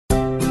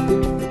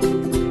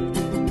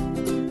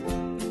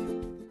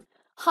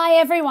Hi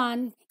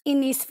everyone, in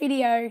this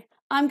video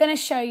I'm going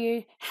to show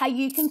you how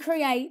you can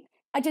create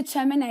a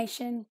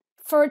determination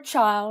for a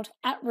child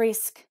at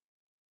risk.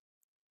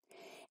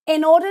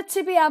 In order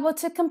to be able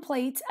to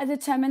complete a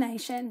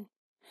determination,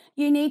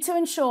 you need to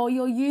ensure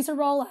your user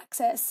role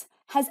access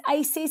has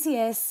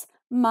ACCS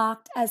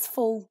marked as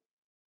full.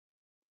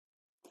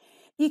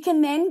 You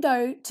can then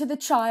go to the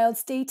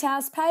child's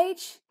details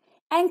page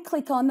and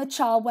click on the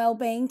Child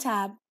Wellbeing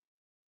tab.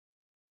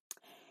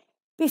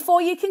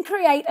 Before you can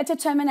create a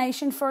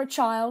determination for a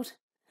child,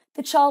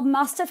 the child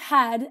must have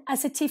had a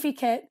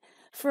certificate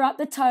for up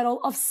the total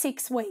of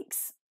 6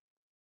 weeks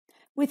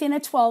within a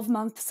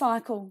 12-month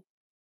cycle.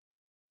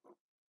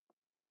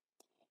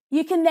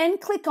 You can then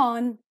click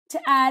on to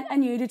add a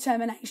new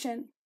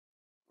determination.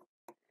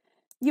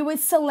 You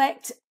would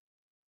select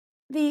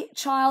the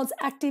child's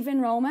active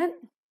enrolment,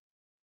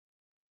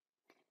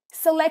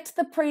 select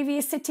the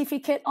previous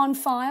certificate on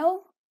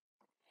file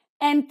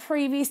and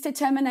previous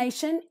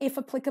determination if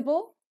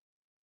applicable,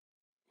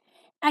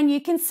 and you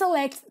can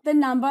select the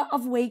number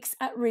of weeks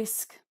at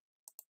risk.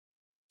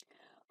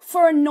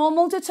 For a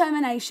normal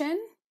determination,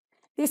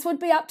 this would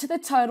be up to the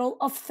total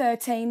of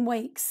 13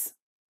 weeks.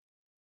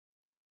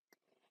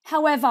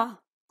 However,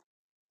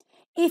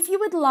 if you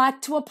would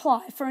like to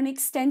apply for an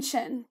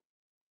extension,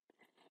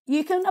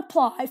 you can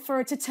apply for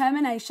a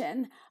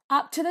determination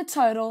up to the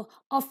total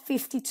of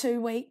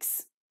 52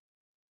 weeks.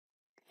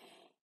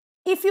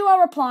 If you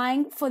are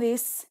applying for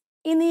this,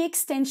 in the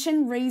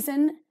extension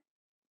reason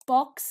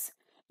box,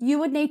 you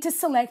would need to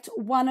select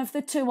one of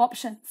the two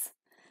options.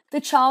 The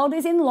child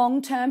is in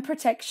long-term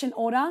protection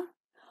order,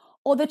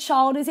 or the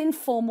child is in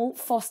formal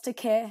foster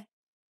care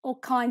or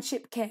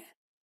kindship care.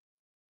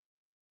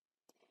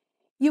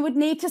 You would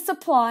need to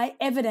supply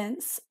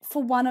evidence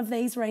for one of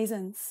these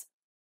reasons.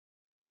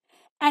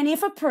 And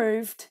if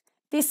approved,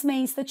 this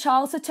means the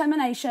child's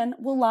determination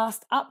will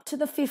last up to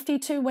the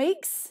 52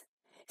 weeks,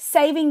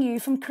 saving you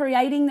from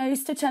creating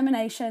those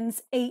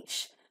determinations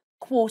each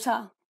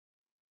quarter.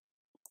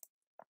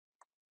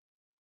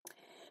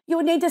 You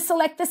would need to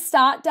select the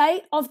start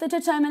date of the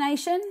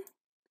determination.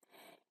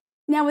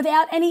 Now,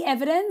 without any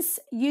evidence,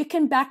 you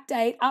can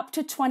backdate up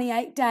to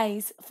 28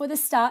 days for the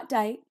start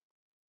date.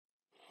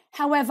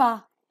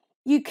 However,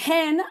 you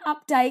can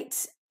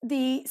update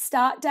the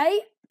start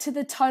date to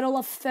the total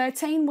of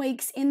 13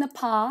 weeks in the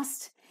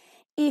past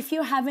if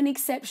you have an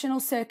exceptional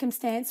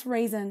circumstance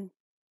reason.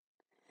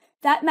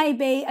 That may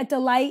be a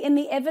delay in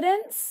the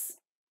evidence,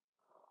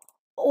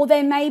 or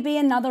there may be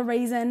another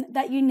reason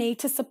that you need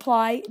to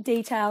supply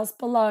details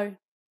below.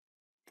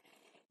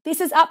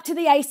 This is up to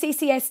the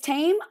ACCS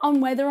team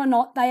on whether or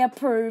not they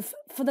approve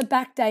for the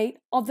backdate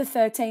of the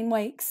 13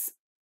 weeks.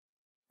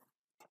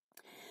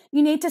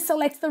 You need to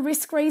select the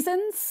risk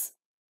reasons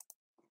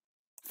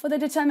for the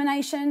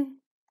determination,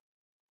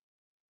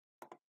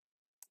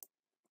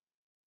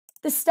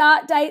 the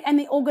start date and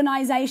the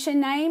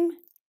organisation name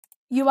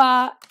you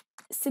are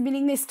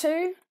submitting this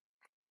to,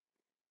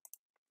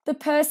 the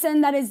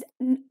person that is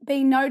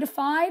being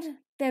notified,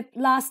 their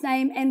last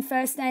name and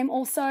first name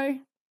also,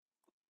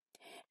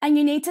 and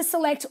you need to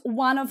select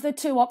one of the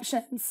two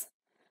options.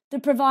 The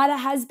provider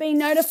has been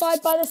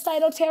notified by the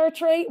state or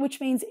territory, which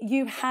means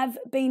you have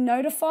been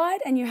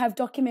notified and you have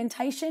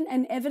documentation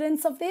and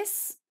evidence of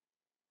this,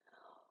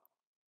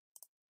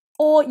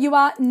 or you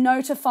are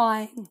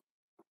notifying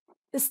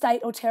the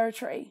state or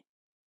territory.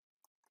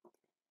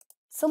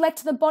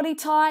 Select the body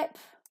type,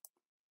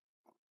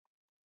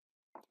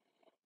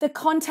 the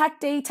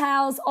contact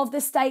details of the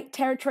state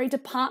territory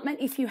department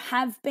if you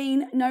have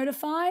been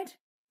notified,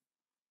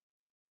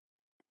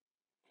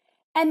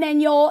 and then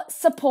your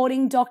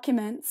supporting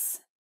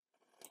documents.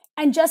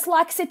 And just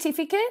like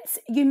certificates,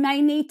 you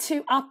may need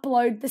to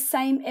upload the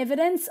same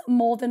evidence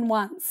more than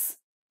once.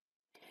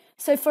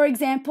 So for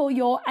example,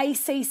 your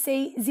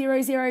ACC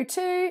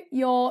 002,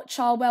 your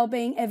child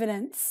wellbeing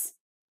evidence.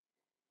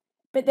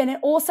 But then it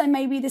also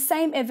may be the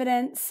same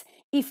evidence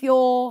if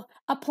you're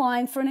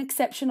applying for an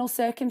exceptional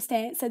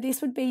circumstance. So this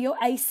would be your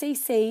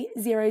ACC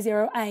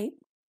 008.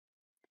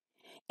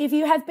 If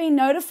you have been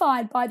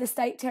notified by the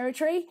state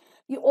territory,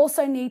 you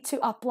also need to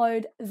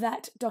upload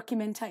that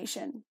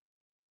documentation.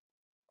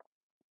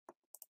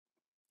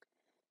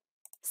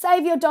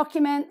 Save your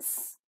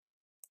documents,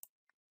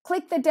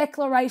 click the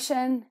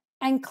declaration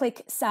and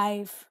click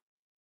Save.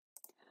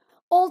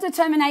 All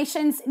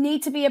determinations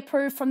need to be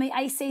approved from the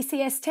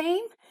ACCS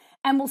team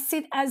and will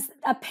sit as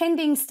a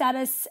pending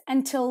status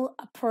until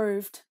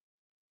approved.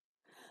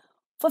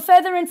 For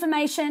further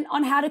information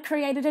on how to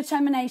create a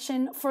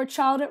determination for a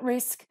child at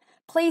risk,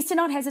 please do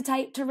not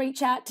hesitate to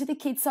reach out to the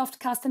Kidsoft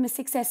Customer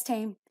Success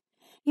team.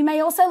 You may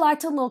also like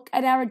to look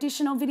at our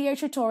additional video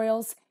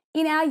tutorials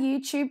in our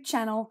YouTube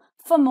channel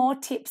for more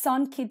tips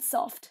on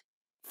Kidsoft.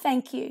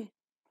 Thank you.